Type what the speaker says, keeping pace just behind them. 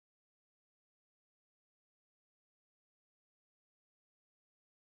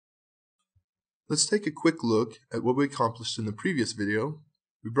Let's take a quick look at what we accomplished in the previous video.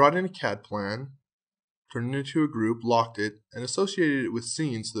 We brought in a CAD plan, turned it into a group, locked it, and associated it with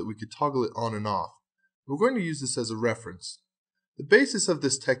scenes so that we could toggle it on and off. We're going to use this as a reference. The basis of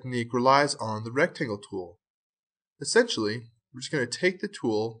this technique relies on the rectangle tool. Essentially, we're just going to take the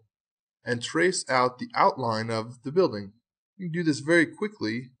tool and trace out the outline of the building. You can do this very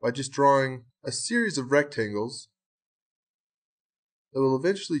quickly by just drawing a series of rectangles that will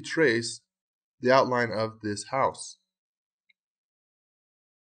eventually trace the outline of this house.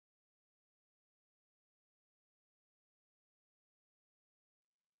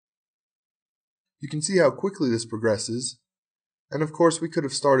 You can see how quickly this progresses, and of course we could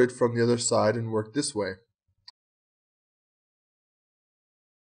have started from the other side and worked this way.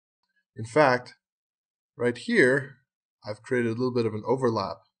 In fact, right here I've created a little bit of an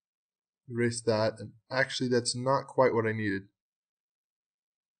overlap. Erase that, and actually that's not quite what I needed.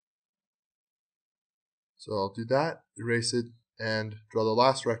 So I'll do that, erase it, and draw the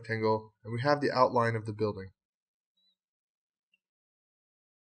last rectangle, and we have the outline of the building.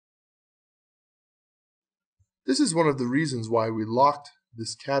 This is one of the reasons why we locked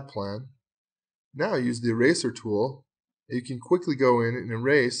this CAD plan. Now use the eraser tool, and you can quickly go in and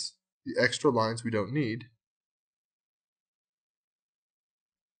erase the extra lines we don't need.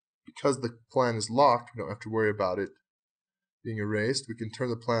 Because the plan is locked, we don't have to worry about it being erased. We can turn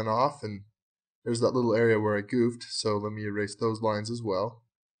the plan off, and there's that little area where I goofed, so let me erase those lines as well.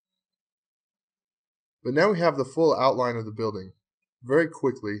 But now we have the full outline of the building very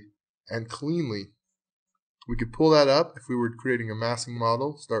quickly and cleanly. We could pull that up if we were creating a massing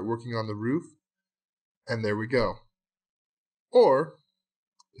model, start working on the roof, and there we go. Or,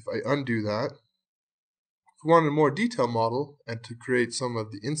 if I undo that, if we wanted a more detailed model and to create some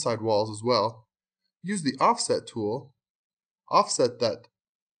of the inside walls as well, use the offset tool, offset that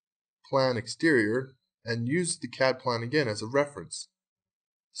plan exterior, and use the CAD plan again as a reference.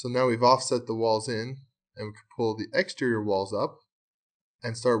 So now we've offset the walls in, and we can pull the exterior walls up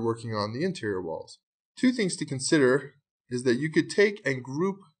and start working on the interior walls. Two things to consider is that you could take and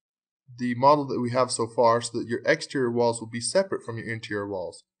group the model that we have so far so that your exterior walls will be separate from your interior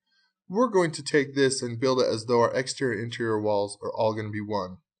walls. We're going to take this and build it as though our exterior and interior walls are all going to be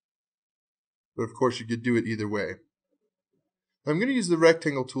one. But of course you could do it either way. I'm going to use the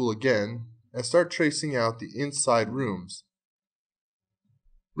rectangle tool again and start tracing out the inside rooms.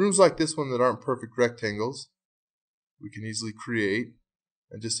 Rooms like this one that aren't perfect rectangles, we can easily create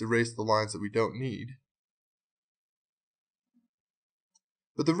and just erase the lines that we don't need.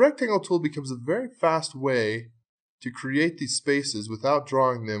 But the rectangle tool becomes a very fast way to create these spaces without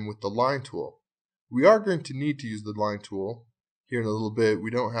drawing them with the line tool. We are going to need to use the line tool here in a little bit.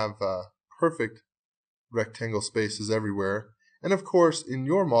 We don't have perfect rectangle spaces everywhere. And of course, in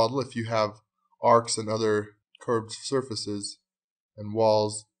your model, if you have arcs and other curved surfaces and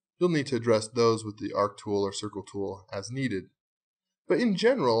walls, you'll need to address those with the arc tool or circle tool as needed. But in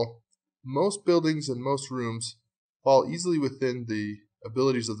general, most buildings and most rooms fall easily within the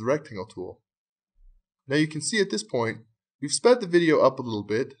abilities of the rectangle tool. Now you can see at this point, we've sped the video up a little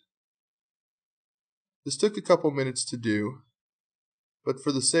bit. This took a couple minutes to do, but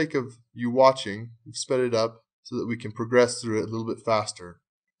for the sake of you watching, we've sped it up so that we can progress through it a little bit faster.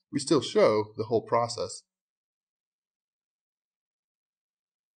 We still show the whole process.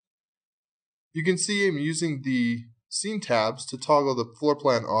 You can see I'm using the scene tabs to toggle the floor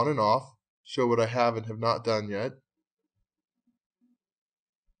plan on and off, show what I have and have not done yet.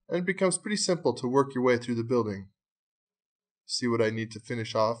 And it becomes pretty simple to work your way through the building. See what I need to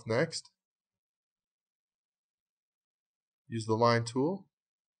finish off next. Use the line tool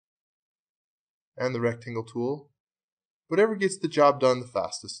and the rectangle tool. Whatever gets the job done the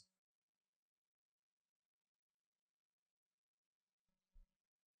fastest.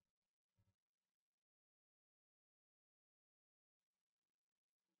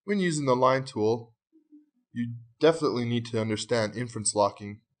 When using the line tool, you definitely need to understand inference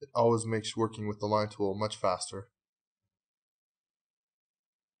locking. It always makes working with the line tool much faster.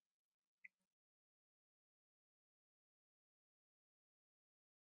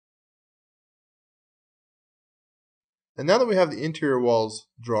 And now that we have the interior walls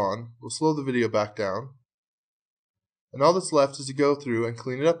drawn, we'll slow the video back down. And all that's left is to go through and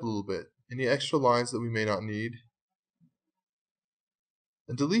clean it up a little bit. Any extra lines that we may not need.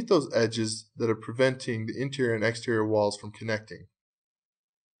 And delete those edges that are preventing the interior and exterior walls from connecting.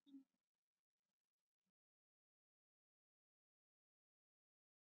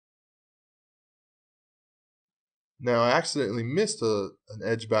 Now I accidentally missed an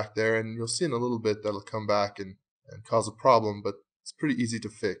edge back there, and you'll see in a little bit that'll come back and cause a problem, but it's pretty easy to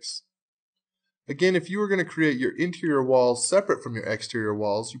fix. Again, if you were going to create your interior walls separate from your exterior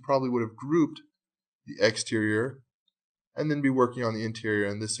walls, you probably would have grouped the exterior and then be working on the interior,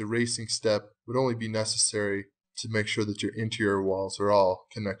 and this erasing step would only be necessary to make sure that your interior walls are all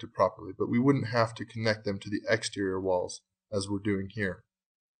connected properly, but we wouldn't have to connect them to the exterior walls as we're doing here.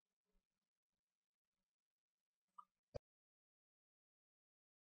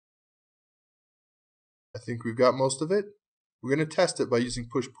 I think we've got most of it. We're going to test it by using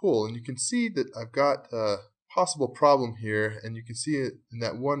push-pull, and you can see that I've got a possible problem here, and you can see it in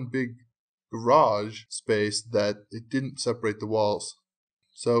that one big garage space that it didn't separate the walls.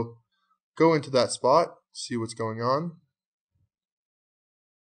 So go into that spot, see what's going on.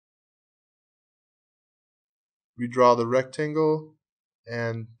 Redraw the rectangle,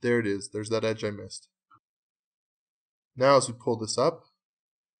 and there it is. There's that edge I missed. Now as we pull this up,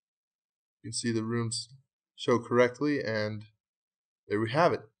 you can see the rooms show correctly, and there we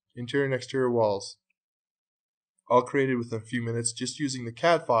have it. Interior and exterior walls. All created within a few minutes just using the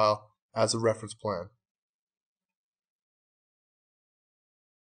CAD file as a reference plan.